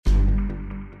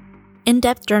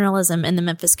In-depth journalism in the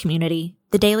Memphis community,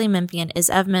 the Daily Memphian is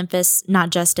of Memphis,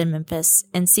 not just in Memphis,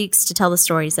 and seeks to tell the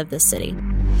stories of this city.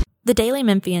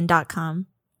 TheDailyMemphian.com.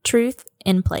 Truth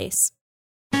in place.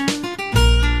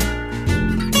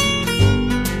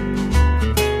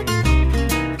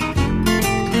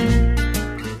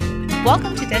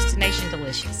 Welcome to Destination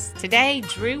Delicious. Today,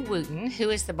 Drew Wooten,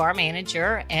 who is the bar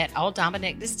manager at Old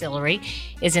Dominick Distillery,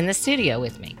 is in the studio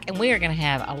with me, and we are going to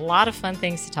have a lot of fun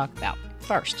things to talk about.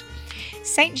 First,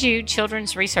 St. Jude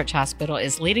Children's Research Hospital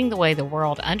is leading the way the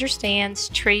world understands,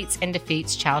 treats, and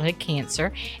defeats childhood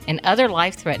cancer and other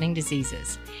life-threatening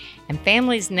diseases. And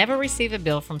families never receive a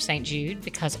bill from St. Jude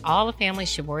because all a family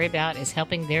should worry about is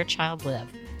helping their child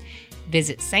live.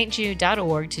 Visit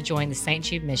stjude.org to join the St.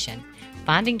 Jude mission,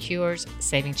 finding cures,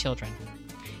 saving children.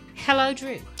 Hello,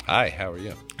 Drew. Hi, how are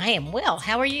you? I am well.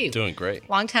 How are you? Doing great.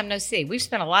 Long time no see. We've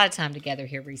spent a lot of time together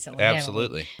here recently.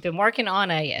 Absolutely. Been working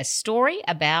on a story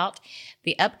about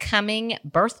the upcoming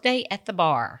birthday at the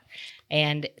bar.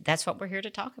 And that's what we're here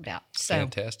to talk about. So,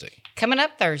 fantastic. Coming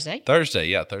up Thursday.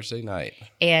 Thursday night.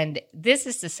 And this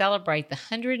is to celebrate the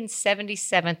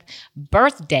 177th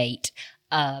birth date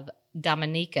of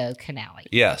Domenico Canale.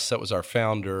 Yes, that was our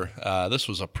founder. This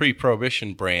was a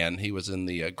pre-prohibition brand. He was in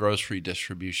the grocery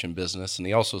distribution business, and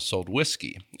he also sold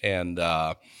whiskey. And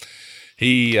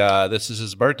this is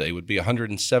his birthday. He would be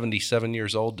 177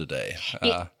 years old today.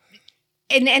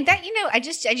 And that, I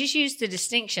just used the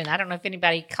distinction. I don't know if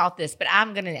anybody caught this, but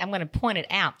I'm gonna point it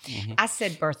out. Mm-hmm. I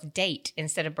said birth date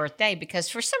instead of birthday because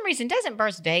for some reason, doesn't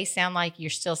birthday sound like you're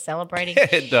still celebrating?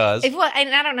 It does. And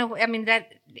I don't know. I mean,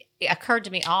 that occurred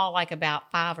to me all like about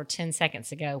 5 or 10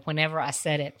 seconds ago whenever I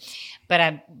said it.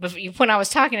 But when I was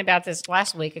talking about this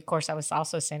last week, of course, I was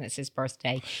also saying it's his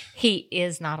birthday. He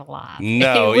is not alive.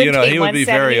 No, he would be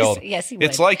very old. Yes, he would.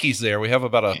 It's like he's there. We have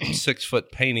about a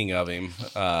 6-foot painting of him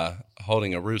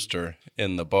holding a rooster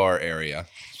in the bar area.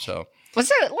 So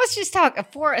let's just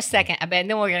talk for a second about, and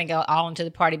then we're going to go all into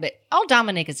the party. But Old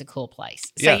Dominick is a cool place.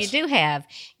 So yes. You do have,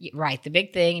 right, the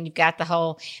big thing, and you've got the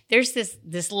whole, there's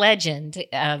this legend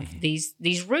of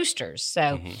these roosters.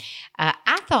 So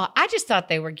I just thought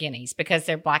they were guineas because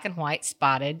they're black and white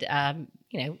spotted,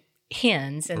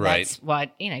 hens, and right. That's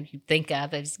what you think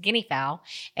of as guinea fowl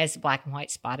as black and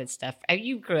white spotted stuff.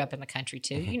 You grew up in the country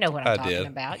too. You know what I'm talking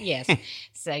about. Yes.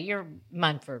 So you're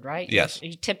Munford, right? Yes.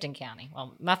 You're Tipton County.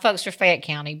 Well, my folks are Fayette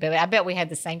County, but I bet we had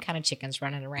the same kind of chickens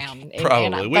running around.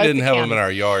 Probably. We didn't have them in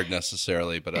our yard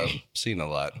necessarily, but I've seen a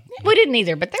lot. We didn't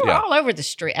either, but they were all over the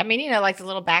street. I mean, like the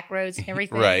little back roads and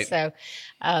everything. Right. So,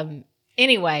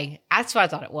 anyway, that's what I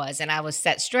thought it was, and I was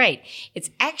set straight. It's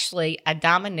actually a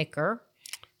Dominicker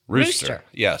rooster.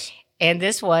 Yes. And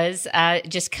this was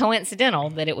just coincidental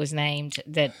that it was named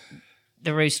that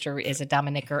the rooster is a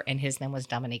Dominicker and his name was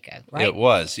Domenico, right? It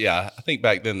was, yeah. I think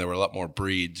back then there were a lot more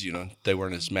breeds. They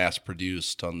weren't as mass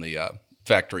produced on the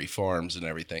factory farms and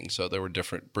everything. So there were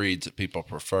different breeds that people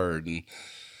preferred. And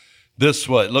this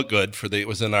looked good it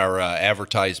was in our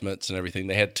advertisements and everything.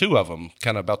 They had 2 of them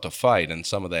kind of about to fight in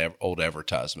some of the old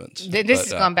advertisements. This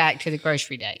is going back to the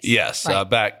grocery days. Yes, right.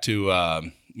 Back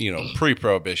to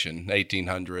pre-prohibition,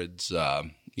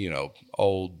 1800s,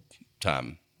 old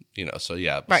time, so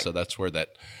yeah. Right. So that's where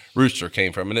that rooster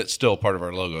came from, and it's still part of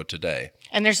our logo today.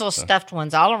 And there's little stuffed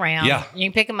ones all around. Yeah. You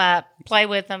can pick them up, play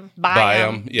with them, buy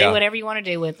them, yeah. do whatever you want to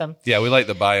do with them. Yeah, we like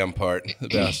the buy them part the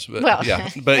best. But, well,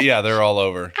 but they're all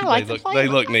over. I like they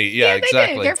look neat. Yeah,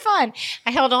 exactly. They do. They're fun.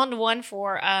 I held on to one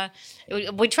for.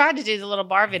 We tried to do the little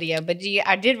bar video, but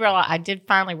I did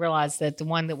finally realize that the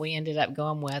one that we ended up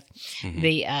going with,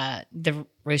 the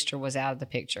rooster was out of the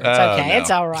picture. It's okay. No.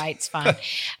 It's all right. It's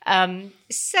fine.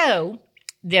 So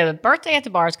the birthday at the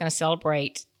bar is going to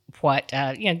celebrate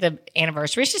the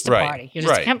anniversary. It's just a party. You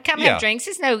just come have drinks.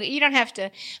 You don't have to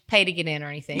pay to get in or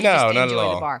anything. No, just not enjoy at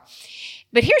all. the bar.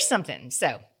 But here's something.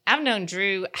 So I've known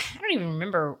Drew. I don't even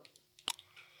remember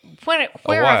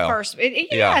where I first.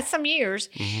 Some years.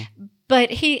 Mm-hmm.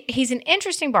 But he's an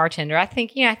interesting bartender. I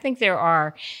think there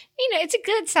are, it's a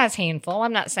good size handful.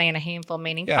 I'm not saying a handful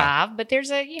meaning 5, but there's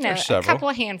a couple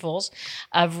of handfuls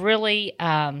of really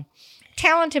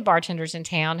talented bartenders in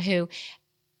town who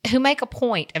make a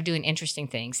point of doing interesting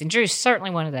things. And Drew's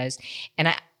certainly one of those.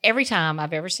 And every time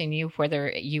I've ever seen you, whether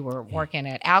you were working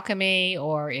at Alchemy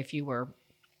or if you were,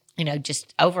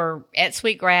 just over at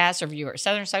Sweetgrass or if you were at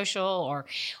Southern Social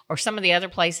or some of the other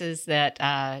places that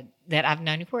I've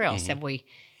known you. Where else have we?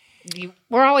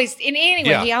 We're always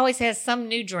he always has some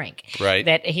new drink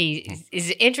that he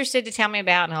is interested to tell me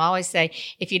about, and I'll always say,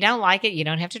 if you don't like it, you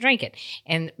don't have to drink it.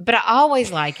 But I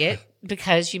always like it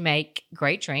because you make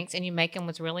great drinks and you make them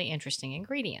with really interesting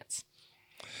ingredients.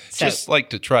 So, just like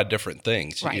to try different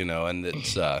things, right. And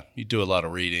it's you do a lot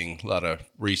of reading, a lot of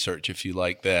research if you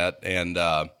like that, and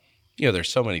there's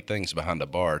so many things behind a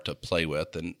bar to play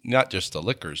with, and not just the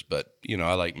liquors, but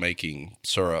I like making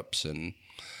syrups and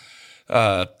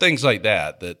things like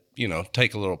that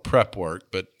take a little prep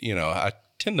work, but I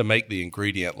tend to make the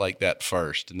ingredient like that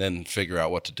first, and then figure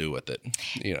out what to do with it.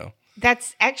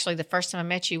 That's actually the first time I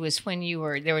met you was when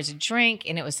there was a drink,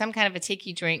 and it was some kind of a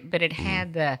tiki drink, but it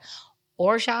had the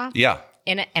orgeat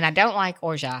in it, and I don't like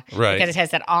orgeat because it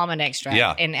has that almond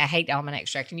extract, and I hate almond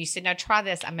extract. And you said, "No, try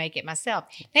this. I make it myself."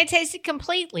 And it tasted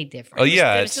completely different. Oh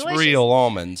yeah, it was it's delicious. real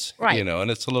almonds, right? And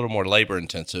it's a little more labor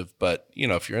intensive. But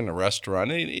if you're in a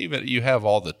restaurant, even you have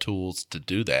all the tools to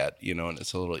do that, and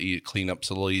it's a little cleanup's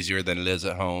a little easier than it is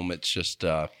at home. It's just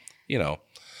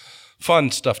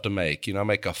fun stuff to make. I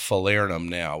make a falernum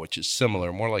now, which is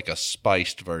similar, more like a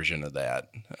spiced version of that.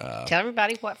 Tell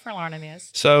everybody what falernum is.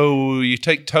 So you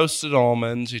take toasted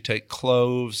almonds, you take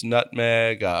cloves,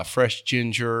 nutmeg, fresh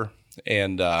ginger,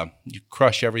 and you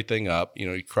crush everything up.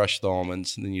 You crush the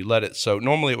almonds, and then you let it soak.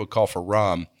 Normally it would call for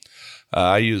rum.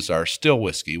 I use our still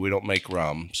whiskey. We don't make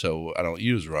rum, so I don't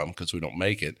use rum because we don't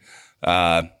make it.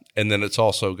 And then it's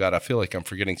also got, I feel like I'm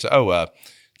forgetting.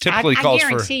 Typically calls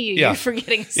for you're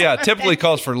forgetting something. Yeah, typically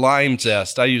calls for lime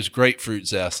zest. I use grapefruit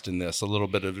zest in this, a little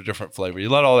bit of a different flavor. You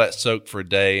let all that soak for a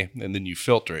day, and then you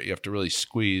filter it. You have to really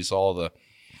squeeze all the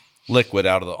liquid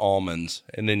out of the almonds,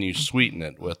 and then you sweeten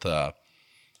it with a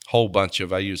whole bunch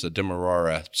of, I use a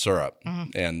Demerara syrup,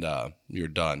 and you're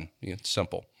done. It's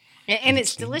simple. And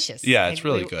it's delicious. Yeah, it's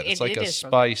really good. It's like a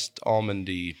spiced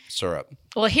almondy syrup.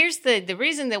 Well, here's the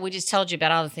reason that we just told you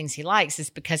about all the things he likes is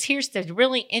because here's the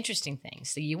really interesting thing.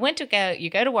 So you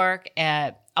go to work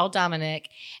at Old Dominick,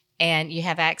 and you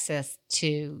have access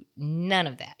to none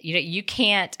of that. You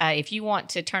can't, if you want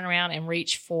to turn around and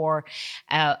reach for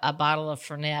a bottle of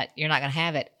Fernet, you're not going to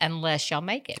have it unless y'all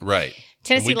make it. Right.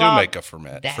 Tennessee and we law, do make a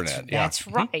Fernet. That's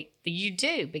right. You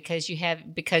do because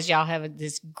y'all have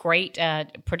this great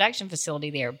production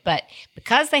facility there. But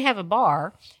because they have a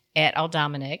bar at Old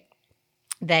Dominick,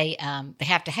 they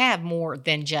have to have more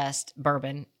than just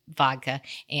bourbon, vodka,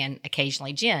 and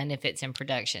occasionally gin if it's in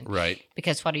production. Right.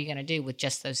 Because what are you going to do with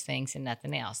just those things and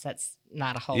nothing else? That's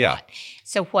not a whole lot.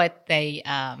 So what they've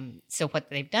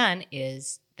done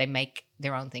is they make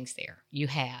their own things there. You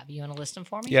want to list them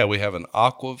for me? Yeah, we have an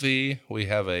aquavit. We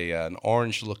have an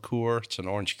orange liqueur. It's an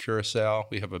orange curacao.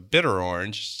 We have a bitter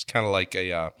orange. It's kind of like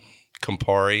a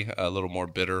Campari, a little more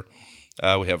bitter.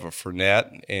 We have a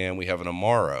Fernet, and we have an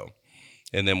Amaro.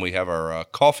 And then we have our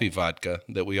coffee vodka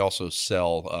that we also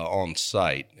sell on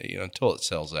site, until it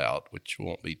sells out, which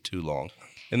won't be too long.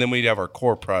 And then we have our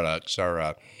core products,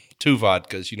 our two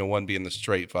vodkas, one being the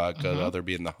straight vodka, the other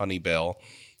being the Honey Bell.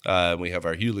 We have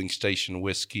our Huling Station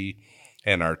whiskey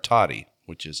and our Toddy,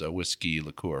 which is a whiskey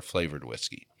liqueur, flavored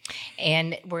whiskey.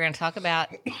 And we're going to talk about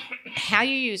how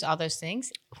you use all those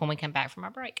things when we come back from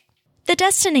our break. The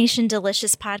Destination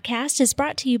Delicious podcast is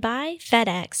brought to you by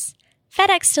FedEx.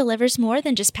 FedEx delivers more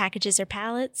than just packages or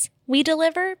pallets. We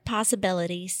deliver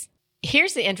possibilities.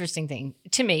 Here's the interesting thing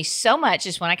to me so much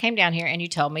is when I came down here and you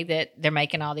told me that they're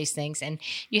making all these things and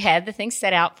you had the things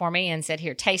set out for me and said,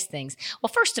 here, taste things.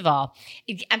 Well, first of all,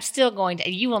 I'm still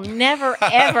you will never,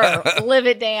 ever live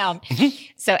it down.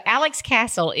 So Alex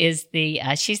Castle is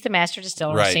she's the master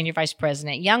distiller, right. Senior Vice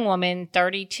President, young woman,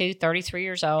 32, 33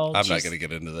 years old. I'm not going to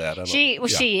get into that. She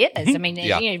is. I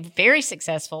mean, very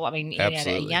successful. I mean, at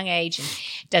a young age and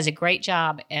does a great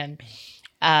job. And,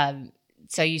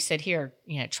 so you said, here,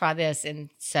 try this. And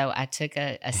so I took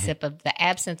a sip of the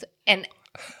absinthe and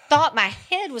thought my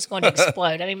head was going to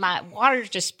explode. I mean, my water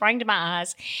just sprang to my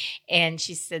eyes. And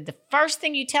she said, the first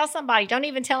thing you tell somebody, don't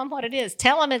even tell them what it is.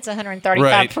 Tell them it's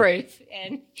 135 proof.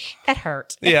 And that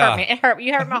hurt. It hurt me. It hurt.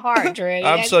 You hurt my heart, Drew.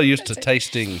 I'm so used to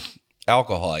tasting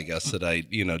alcohol, I guess, that I,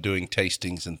 doing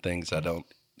tastings and things, I don't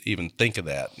even think of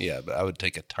that. Yeah, but I would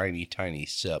take a tiny, tiny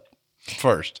sip.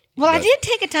 First. Well, I did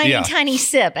take a tiny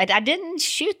sip. I didn't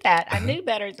shoot that. I knew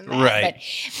better than that. Right.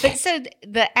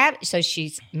 But so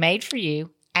she's made for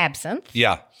you absinthe.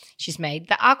 Yeah. She's made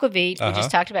the aquavit we just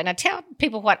talked about. Now tell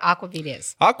people what aquavit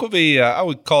is. Aquavit, I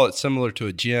would call it similar to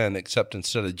a gin, except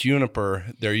instead of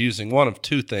juniper, they're using one of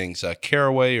two things,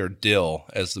 caraway or dill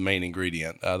as the main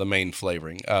ingredient, the main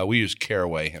flavoring. We use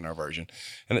caraway in our version.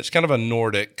 And it's kind of a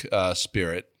Nordic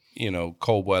spirit,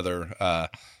 cold weather.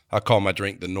 I call my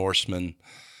drink the Norseman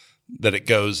that it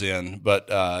goes in, but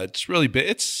it's really big.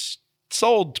 It's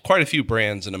sold quite a few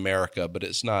brands in America, but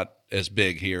it's not as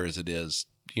big here as it is,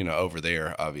 over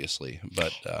there, obviously.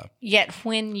 But yet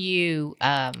when you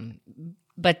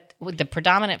but with the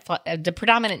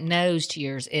predominant nose to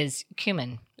yours is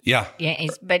cumin. Yeah. Yeah,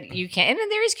 but you can't,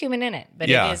 and there is cumin in it, but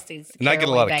it is and I get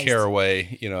a lot of based.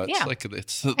 Caraway, it's like,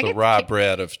 it's the rye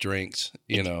bread of drinks,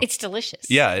 It's delicious.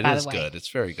 Yeah, it is good. It's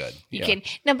very good. Can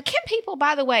people,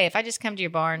 by the way, if I just come to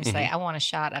your bar and say, I want a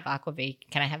shot of Aquavit,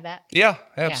 can I have that? Yeah,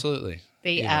 absolutely.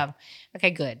 Okay,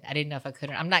 good. I didn't know if I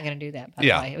could. I'm not going to do that, by the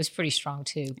way. It was pretty strong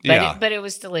too, but it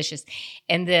was delicious.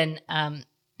 And then,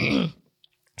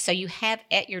 so you have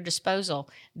at your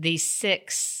disposal these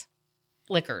 6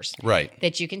 liquors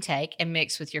that you can take and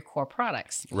mix with your core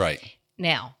products. Right.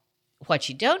 Now, what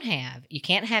you don't have, you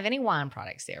can't have any wine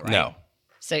products there, right? No.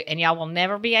 So, and y'all will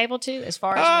never be able to, as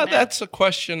far as you know? That's a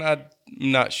question. I'm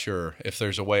not sure if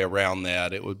there's a way around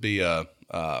that. It would be I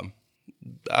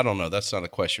don't know. That's not a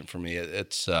question for me.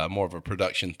 It's more of a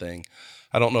production thing.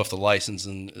 I don't know if the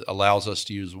licensing allows us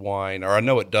to use wine, or I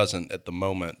know it doesn't at the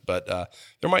moment, but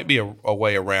there might be a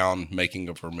way around making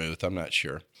a vermouth. I'm not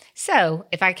sure. So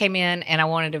if I came in and I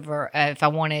wanted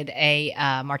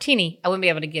a martini, I wouldn't be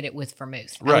able to get it with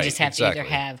vermouth. I would just have to either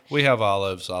have. We have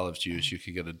olive juice. You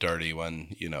could get a dirty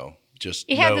one, just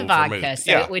you have the vodka, vermouth.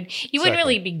 So you wouldn't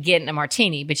really be getting a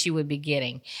martini, but you would be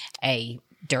getting a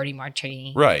dirty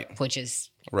martini, right? Which is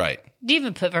right. Do you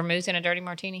even put vermouth in a dirty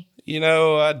martini?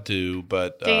 I do,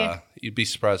 but you'd be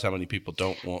surprised how many people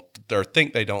don't want or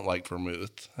think they don't like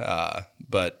vermouth.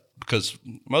 But because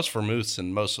most vermouths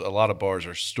and a lot of bars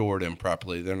are stored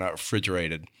improperly, they're not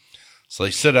refrigerated, so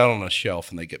they sit out on a shelf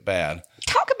and they get bad.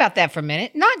 Talk about that for a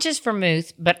minute. Not just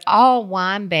vermouth, but all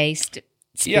wine-based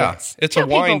spirits. Yeah, it's a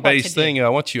wine-based thing.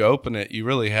 Once you open it, you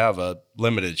really have a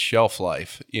limited shelf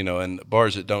life, and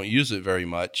bars that don't use it very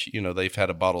much, they've had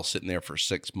a bottle sitting there for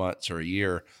 6 months or a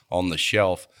year on the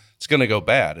shelf. It's going to go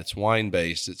bad. It's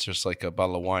wine-based. It's just like a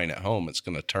bottle of wine at home. It's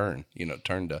going to turn,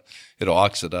 it'll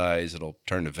oxidize. It'll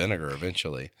turn to vinegar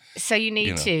eventually. So you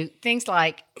need things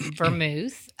like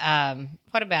vermouth.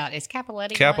 What about, is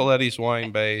Cappelletti? Cappelletti's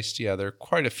wine-based. Yeah, there are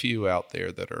quite a few out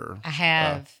there that are.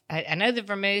 I know the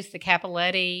vermouth, the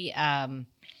Cappelletti.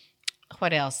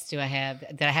 What else do I have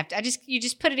that I have to? You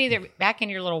just put it either back in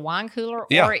your little wine cooler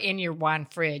or in your wine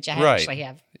fridge. I actually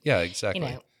have. Yeah,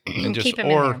 exactly. And just, keep them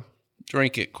in there.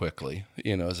 Drink it quickly,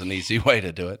 is an easy way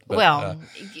to do it. But,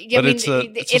 it's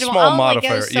a small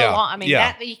modifier. Long.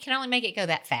 You can only make it go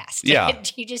that fast. Yeah.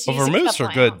 You just vermouths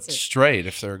are good straight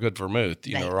if they're a good vermouth.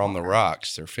 Or on the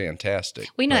rocks, they're fantastic.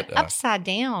 We know upside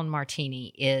down martini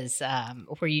is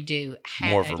where you do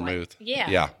more vermouth.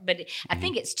 But I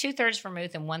think it's 2/3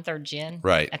 vermouth and 1/3 gin.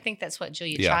 Right. I think that's what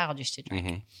Julia Child used to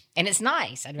drink, and it's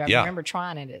nice. I remember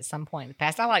trying it at some point in the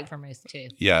past. I like vermouth too.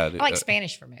 Yeah, I like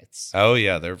Spanish vermouths. Oh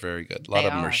yeah, they're very good. A lot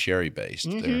of them are sherry based.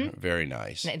 They're very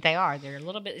nice. They are. They're a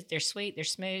little bit. They're sweet. They're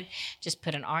smooth. Just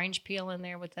put an orange peel in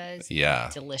there with those. Yeah,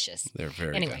 delicious. They're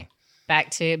very good. Back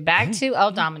to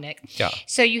Old Dominick. Yeah.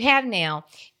 So you have now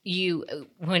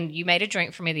when you made a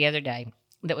drink for me the other day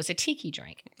that was a tiki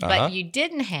drink, but you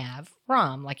didn't have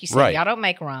rum, like you said. Y'all don't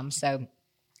make rum, so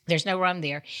there's no rum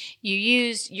there.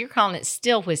 You're calling it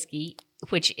still whiskey,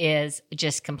 which is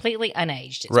just completely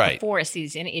unaged. It's before it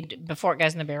seasons, before it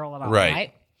goes in the barrel at all,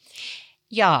 right?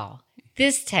 Y'all,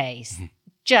 this tastes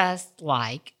just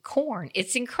like corn.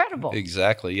 It's incredible.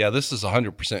 Exactly. Yeah, this is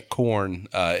 100% corn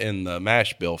in the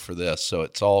mash bill for this, so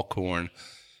it's all corn.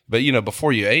 But,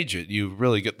 before you age it, you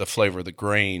really get the flavor of the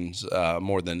grains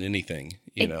more than anything,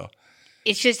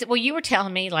 It's just, you were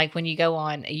telling me, like, when you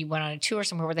went on a tour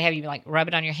somewhere where they have you, like, rub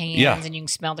it on your hands and you can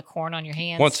smell the corn on your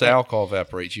hands. Once the alcohol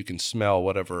evaporates, you can smell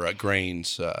whatever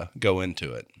grains go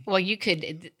into it. Well, you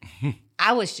could...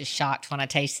 I was just shocked when I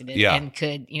tasted it and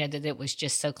could, that it was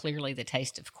just so clearly the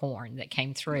taste of corn that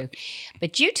came through.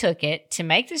 But you took it to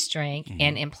make this drink,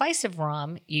 and in place of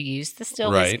rum, you used the still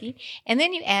whiskey, and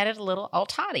then you added a little Old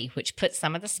Toddy, which put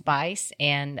some of the spice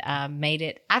and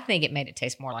I think it made it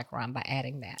taste more like rum by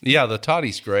adding that. Yeah, the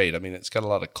Toddy's great. I mean, it's got a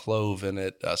lot of clove in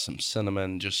it, some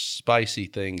cinnamon, just spicy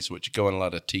things, which go in a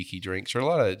lot of tiki drinks.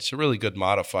 It's a really good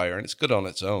modifier, and it's good on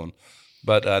its own.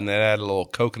 But and then add a little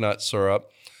coconut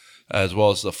syrup, as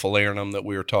well as the falernum that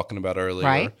we were talking about earlier.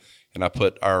 Right. And I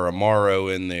put our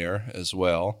Amaro in there as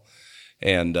well,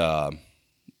 and a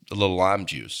little lime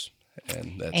juice.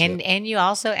 And that's it. And you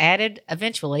also added,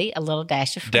 eventually, a little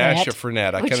dash of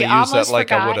Fernet. I kind of use that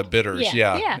like I would a bitters.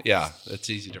 Yeah. It's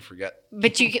easy to forget.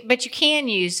 But you can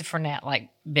use the Fernet like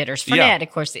bitters. Fernet, of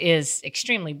course, is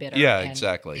extremely bitter. Yeah,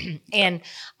 exactly. And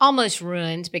almost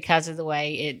ruined because of the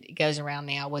way it goes around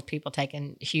now with people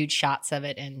taking huge shots of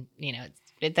it, and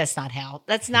that's not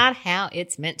how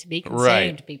it's meant to be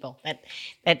consumed, people.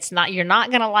 That's not, you're not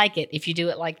going to like it if you do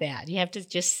it like that. You have to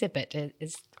just sip it.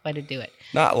 way to do it.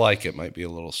 Not like it might be a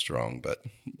little strong,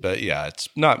 but yeah, it's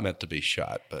not meant to be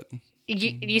shot. But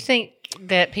you think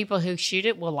that people who shoot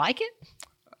it will like it?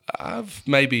 I've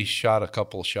maybe shot a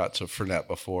couple shots of Fernet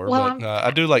before, well, but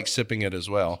I do like sipping it as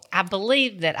well. I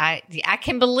believe that I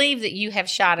can believe that you have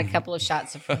shot a couple of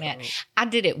shots of Fernet. I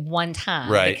did it one time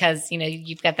because,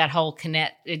 you've got that whole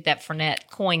that Fernet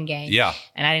coin game. Yeah.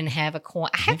 And I didn't have a coin.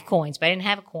 I have coins, but I didn't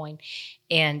have a coin.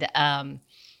 And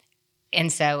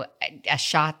so I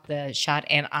shot the shot,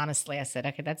 and honestly, I said,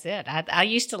 okay, that's it. I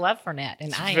used to love Fernet. And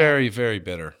it's very, very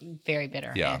bitter. Very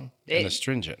bitter. Yeah, and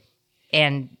astringent.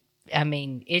 And I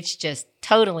mean, it's just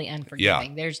totally unforgiving.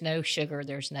 Yeah. There's no sugar.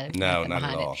 There's nothing not behind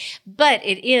at all. it. But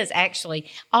it is actually,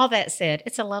 all that said,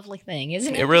 it's a lovely thing,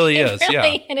 isn't it? It really is,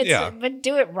 really, yeah. And but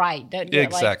do it right. Don't do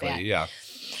it like that. Exactly, yeah.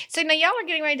 So now y'all are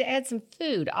getting ready to add some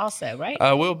food also, right?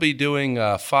 We'll be doing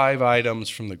 5 items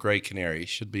from the Gray Canary.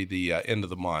 Should be the end of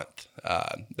the month.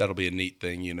 That'll be a neat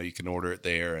thing. You can order it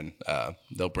there, and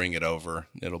they'll bring it over.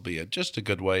 It'll be just a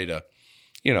good way to,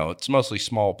 it's mostly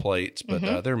small plates,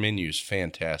 but their menu's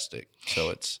fantastic.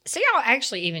 So y'all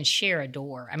actually even share a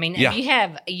door. I mean,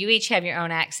 yeah. you each have your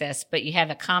own access, but you have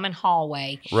a common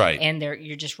hallway, right? And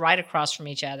you're just right across from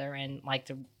each other, and like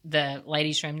the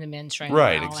ladies' room, the men's room,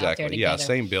 right? Exactly. Yeah,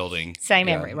 same building, same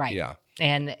area, right? Yeah.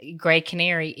 And Gray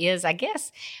Canary is, I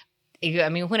guess. I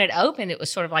mean, when it opened, it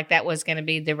was sort of like that was going to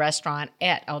be the restaurant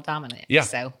at Old Dominick. Yeah.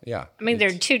 So, yeah. I mean,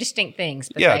 they're two distinct things,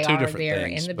 but yeah, they two are different there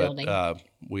things, in the but, building.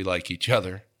 We like each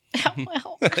other.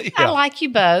 Well, I like you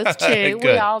both, too. We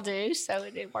Good. all do, so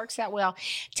it works out well.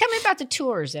 Tell me about the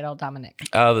tours at Old Dominick.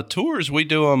 The tours, we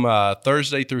do them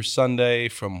Thursday through Sunday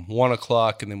from 1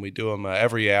 o'clock, and then we do them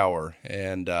every hour.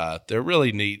 And they're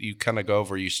really neat. You kind of go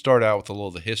over, you start out with a little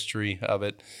of the history of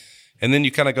it, and then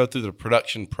you kind of go through the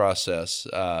production process,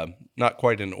 not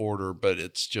quite in order, but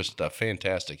it's just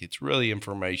fantastic. It's really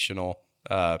informational,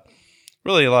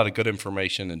 really a lot of good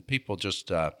information, and people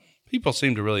people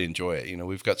seem to really enjoy it.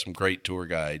 We've got some great tour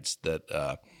guides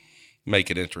that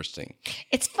make it interesting.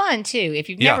 It's fun, too. If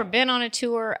you've never been on a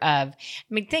tour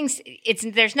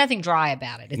there's nothing dry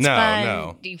about it. It's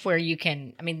fun where you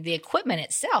can, the equipment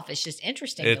itself is just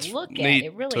interesting to look at.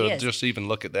 It really is. Just even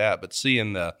look at that, but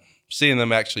seeing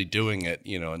them actually doing it,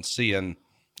 and seeing,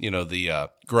 the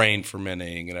grain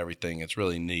fermenting and everything, it's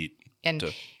really neat. And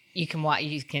you can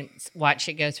watch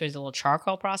it go through the little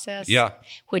charcoal process. Yeah.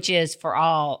 Which is for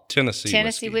all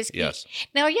Tennessee whiskey. Yes.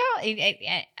 Now, y'all,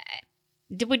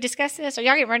 did we discuss this? Are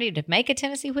y'all getting ready to make a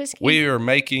Tennessee whiskey? We are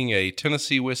making a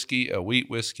Tennessee whiskey, a wheat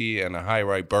whiskey, and a high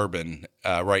rye bourbon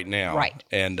right now. Right.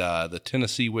 And the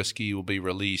Tennessee whiskey will be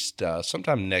released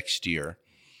sometime next year.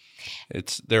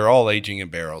 They're all aging in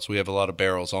barrels. We have a lot of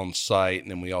barrels on site, and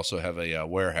then we also have a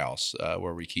warehouse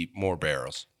where we keep more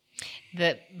barrels.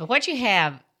 But what you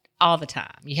have all the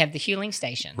time, you have the Huling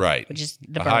Station, right? Which is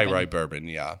the high rye bourbon,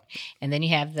 yeah. And then you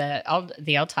have the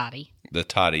old toddy. The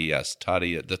toddy, yes,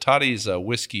 toddy. The toddy is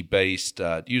whiskey based.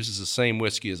 It uses the same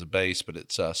whiskey as a base, but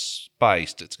it's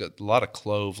spiced. It's got a lot of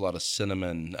clove, a lot of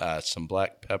cinnamon, some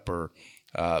black pepper,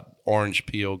 orange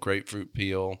peel, grapefruit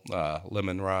peel,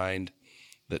 lemon rind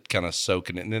that kind of soak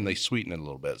in it, and then they sweeten it a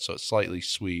little bit, so it's slightly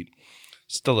sweet.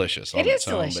 It's delicious on its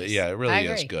own, delicious. But yeah, it really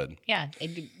is good. Yeah,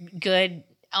 good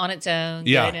on its own.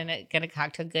 Yeah. Good in a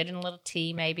cocktail, good in a little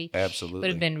tea maybe. Absolutely. Would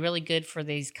have been really good for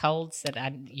these colds that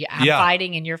I'm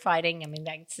fighting and you're fighting.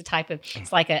 That's the type of,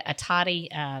 it's like a toddy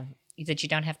that you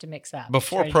don't have to mix up.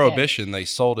 Before Prohibition, they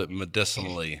sold it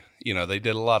medicinally. They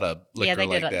did a lot of liquor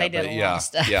like that. They did a lot of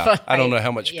stuff. Yeah, right. I don't know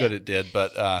how much good it did,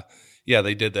 but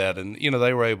they did that. And,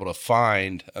 they were able to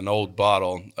find an old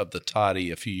bottle of the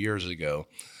toddy a few years ago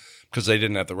because they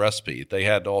didn't have the recipe. They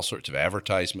had all sorts of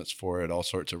advertisements for it, all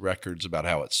sorts of records about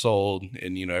how it's sold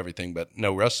and, everything, but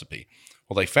no recipe.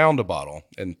 Well, they found a bottle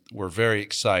and were very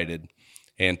excited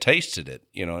and tasted it,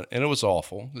 and it was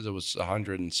awful because it was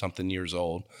 100 and something years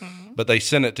old. Mm-hmm. But they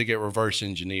sent it to get reverse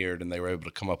engineered, and they were able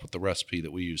to come up with the recipe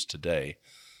that we use today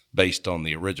based on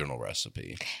the original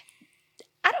recipe.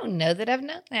 I don't know that I've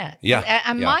known that. Yeah,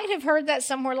 I might have heard that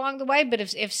somewhere along the way, but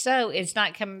if so, it's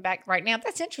not coming back right now.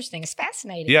 That's interesting. It's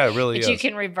fascinating. Yeah, it really is. That you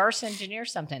can reverse engineer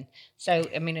something. So,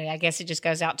 I guess it just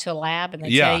goes out to a lab and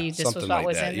they tell you this was what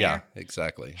was in there. Yeah,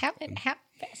 exactly. How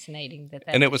fascinating that.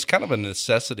 And it was kind of a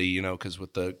necessity, because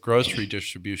with the grocery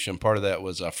distribution, part of that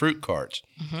was fruit carts.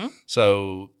 Mm-hmm.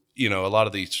 So, a lot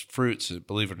of these fruits,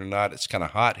 believe it or not, it's kind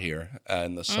of hot here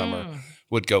in the summer,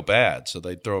 would go bad. So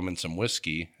they'd throw them in some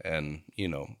whiskey and,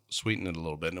 sweeten it a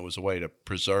little bit. And it was a way to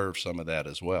preserve some of that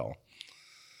as well.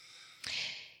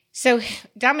 So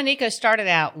Domenico started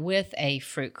out with a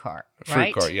fruit cart,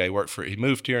 right? Fruit cart, yeah. He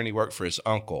moved here and he worked for his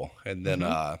uncle. And then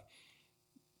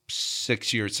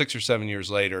 6 or 7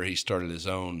 years later, he started his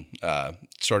own,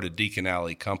 started Deacon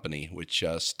Alley Company, which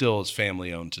still is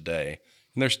family owned today.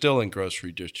 And they're still in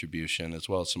grocery distribution as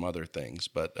well as some other things,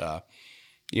 but,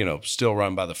 still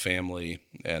run by the family.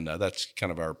 And that's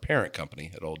kind of our parent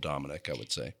company at Old Dominick, I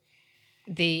would say.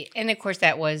 And of course,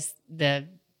 that was the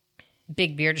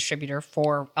big beer distributor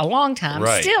for a long time.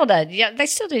 Right. Still does. Yeah, they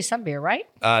still do some beer, right?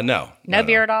 No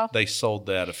beer at all? They sold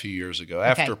that a few years ago. Okay.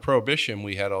 After Prohibition,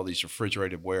 we had all these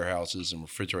refrigerated warehouses and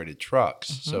refrigerated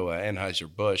trucks. Mm-hmm. So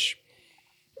Anheuser-Busch,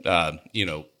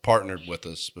 partnered with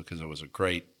us because it was a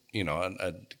great,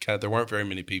 there weren't very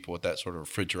many people with that sort of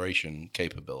refrigeration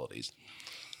capabilities.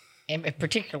 And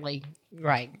particularly,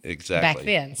 right, exactly back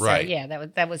then. So right. Yeah,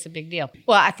 that was a big deal.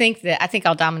 Well, I think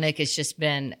Old Dominick has just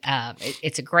been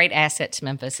it's a great asset to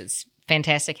Memphis. It's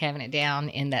fantastic having it down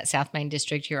in that South Main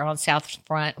district. You're on South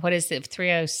Front. What is it?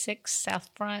 306 South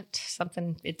Front?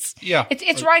 Something. It's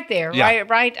right there, yeah.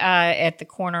 right at the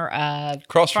corner of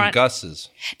across from Gus's.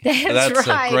 That's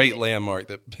right. A great landmark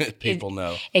that people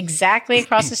know. Exactly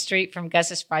across the street from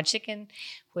Gus's Fried Chicken,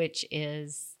 which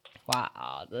is.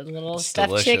 Wow, the little stuffed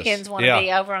delicious. Chickens want to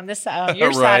be over on this side, on your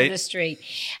right. side of the street.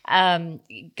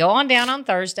 Go on down on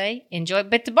Thursday, enjoy.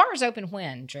 But the bar is open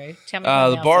when, Drew? Tell me.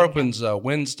 The bar opens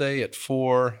Wednesday at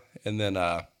 4, and then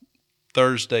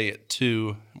Thursday at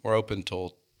 2. We're open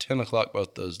till 10 o'clock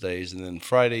both those days, and then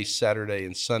Friday, Saturday,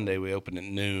 and Sunday we open at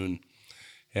noon,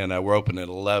 and we're open at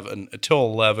 11 until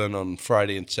 11 on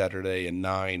Friday and Saturday, and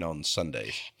 9 on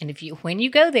Sundays. And when you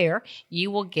go there, you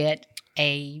will get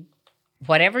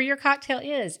whatever your cocktail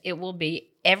is, it will be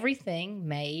everything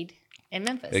made in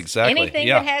Memphis. Exactly. Anything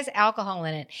that has alcohol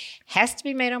in it has to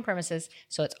be made on premises,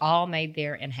 so it's all made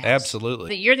there in-house.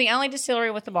 Absolutely. You're the only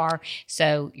distillery with the bar,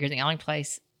 so you're the only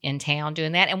place in town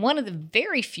doing that, and one of the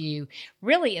very few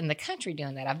really in the country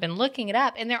doing that. I've been looking it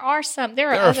up, and there are some. There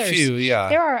are others. A few, yeah.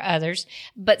 There are others,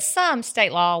 but some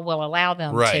state law will allow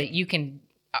them right. to. You can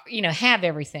have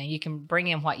everything. You can bring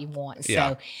in what you want.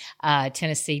 Yeah. So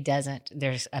Tennessee doesn't.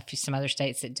 There's some other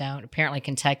states that don't. Apparently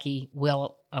Kentucky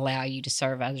will allow you to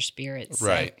serve other spirits.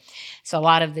 Right. So a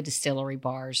lot of the distillery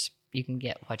bars, you can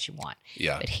get what you want.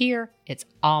 Yeah. But here, it's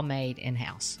all made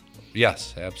in-house.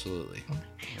 Yes, absolutely.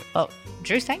 Well,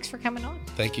 Drew, thanks for coming on.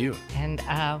 Thank you. And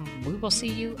we will see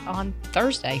you on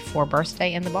Thursday for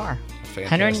Birthday in the Bar.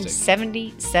 Fantastic.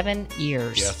 177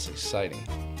 years. Yes, exciting.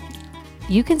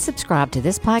 You can subscribe to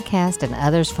this podcast and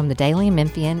others from the Daily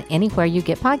Memphian anywhere you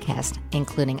get podcasts,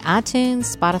 including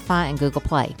iTunes, Spotify, and Google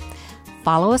Play.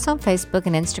 Follow us on Facebook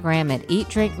and Instagram at Eat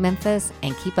Drink Memphis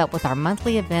and keep up with our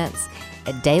monthly events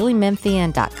at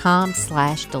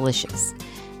dailymemphian.com/delicious.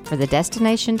 For the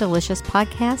Destination Delicious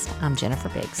podcast, I'm Jennifer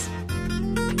Biggs.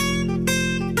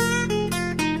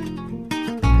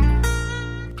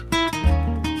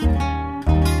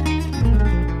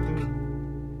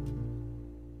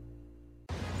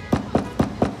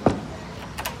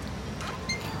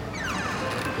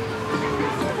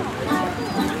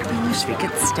 We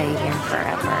could stay here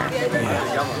forever.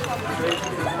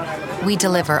 We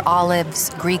deliver olives,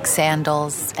 Greek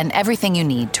sandals, and everything you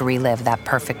need to relive that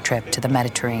perfect trip to the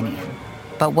Mediterranean.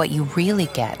 But what you really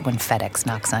get when FedEx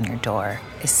knocks on your door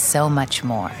is so much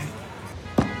more.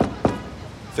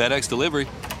 FedEx Delivery.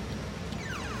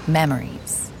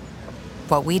 Memories.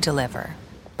 What we deliver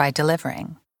by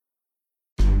delivering.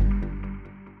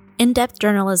 In-depth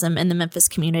journalism in the Memphis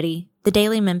community, the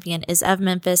Daily Memphian is of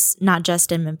Memphis, not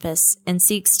just in Memphis, and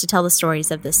seeks to tell the stories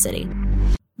of this city.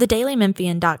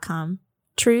 TheDailyMemphian.com.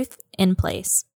 Truth in place.